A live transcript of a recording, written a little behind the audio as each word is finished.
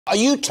Are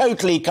you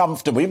totally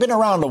comfortable? You've been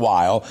around a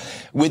while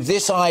with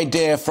this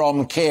idea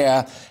from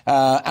Keir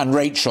and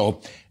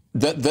Rachel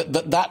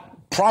that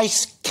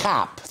price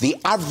cap, the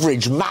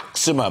average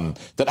maximum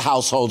that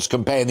households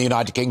can pay in the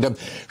United Kingdom,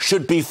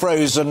 should be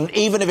frozen,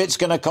 even if it's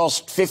going to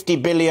cost 50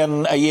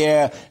 billion a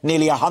year,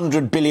 nearly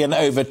 100 billion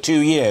over 2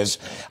 years.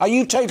 Are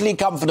you totally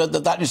confident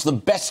that that is the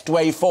best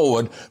way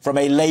forward from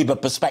a Labour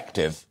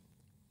perspective?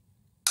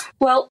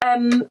 Well,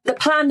 the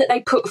plan that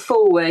they put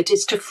forward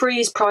is to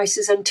freeze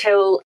prices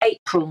until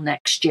April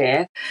next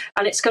year,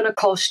 and it's going to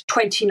cost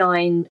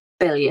 29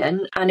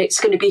 billion, and it's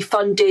going to be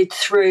funded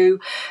through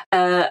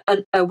a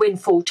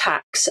windfall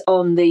tax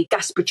on the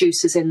gas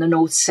producers in the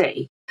North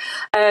Sea.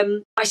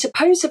 I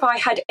suppose if I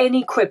had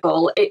any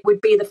quibble, it would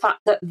be the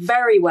fact that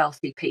very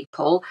wealthy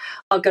people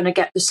are going to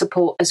get the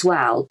support as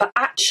well. But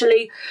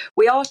actually,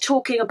 we are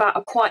talking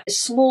about quite a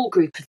small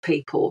group of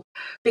people,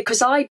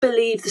 because I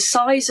believe the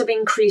size of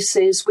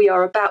increases we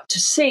are about to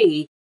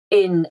see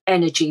in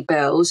energy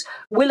bills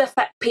will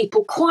affect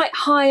people quite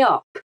high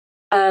up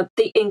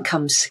the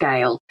income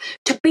scale.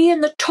 To be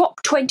in the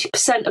top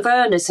 20% of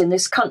earners in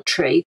this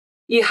country,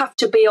 you have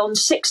to be on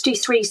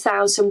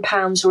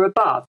 £63,000 or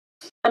above.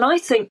 And I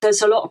think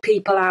there's a lot of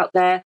people out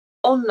there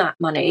on that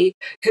money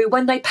who,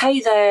 when they pay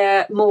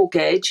their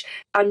mortgage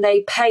and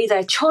they pay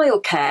their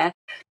childcare,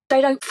 they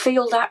don't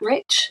feel that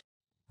rich.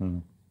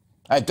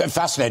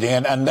 Fascinating.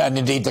 And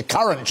indeed, the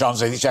current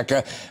Chancellor of the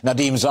Exchequer,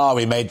 Nadhim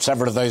Zahawi, made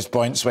several of those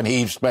points when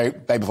he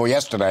spoke day before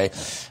yesterday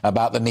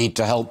about the need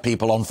to help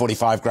people on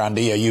 45 grand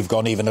a year. You've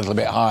gone even a little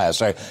bit higher.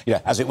 So,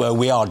 as it were,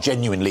 we are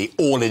genuinely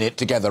all in it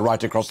together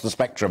right across the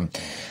spectrum.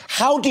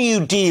 How do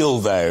you deal,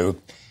 though,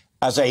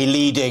 as a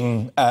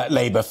leading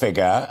Labour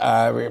figure,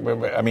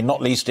 I mean,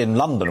 not least in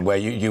London, where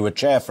you were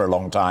chair for a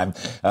long time,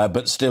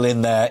 but still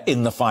in there,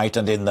 in the fight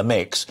and in the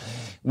mix,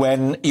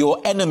 when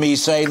your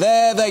enemies say,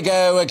 there they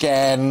go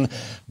again,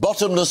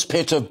 bottomless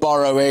pit of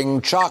borrowing,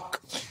 Chuck,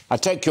 I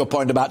take your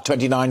point about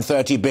 29,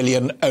 30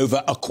 billion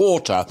over a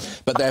quarter,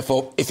 but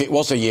therefore, if it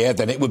was a year,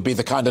 then it would be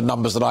the kind of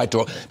numbers that I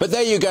talk. But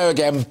there you go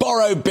again,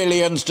 borrow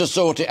billions to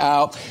sort it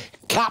out,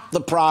 cap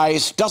the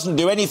price, doesn't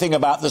do anything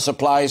about the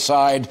supply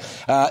side,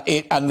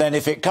 and then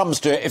if it comes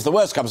to it, if the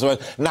worst comes to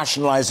it,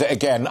 nationalise it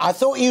again. I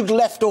thought you'd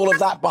left all of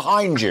that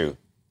behind you.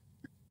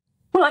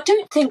 Well, I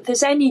don't think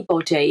there's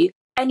anybody,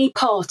 any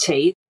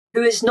party,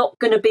 who is not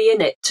going to be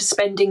in it to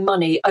spending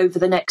money over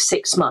the next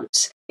 6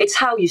 months. It's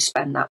how you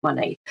spend that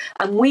money.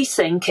 And we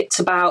think it's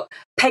about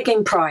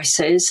pegging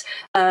prices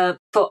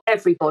for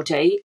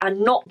everybody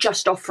and not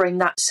just offering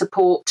that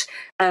support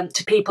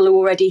to people who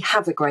already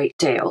have a great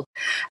deal.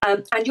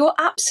 And you're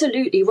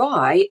absolutely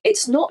right.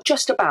 It's not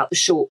just about the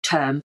short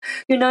term.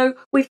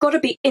 We've got to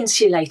be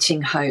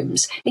insulating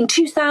homes. In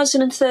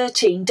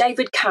 2013,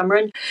 David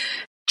Cameron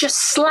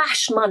just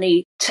slash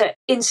money to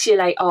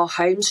insulate our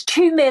homes.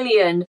 2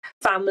 million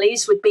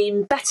families would be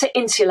in better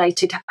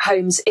insulated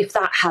homes if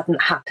that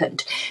hadn't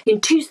happened.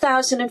 In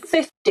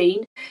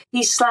 2015,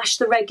 he slashed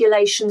the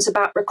regulations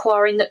about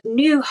requiring that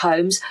new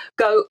homes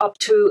go up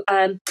to,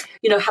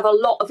 have a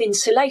lot of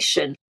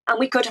insulation. And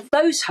we could have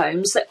those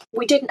homes that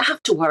we didn't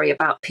have to worry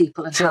about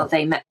people and how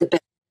they met the bill.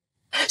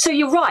 So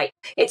you're right.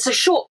 It's a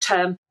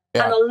short-term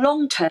and a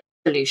long-term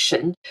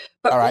solution.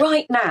 But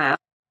right now,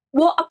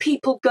 what are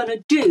people going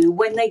to do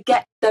when they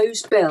get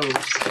those bills?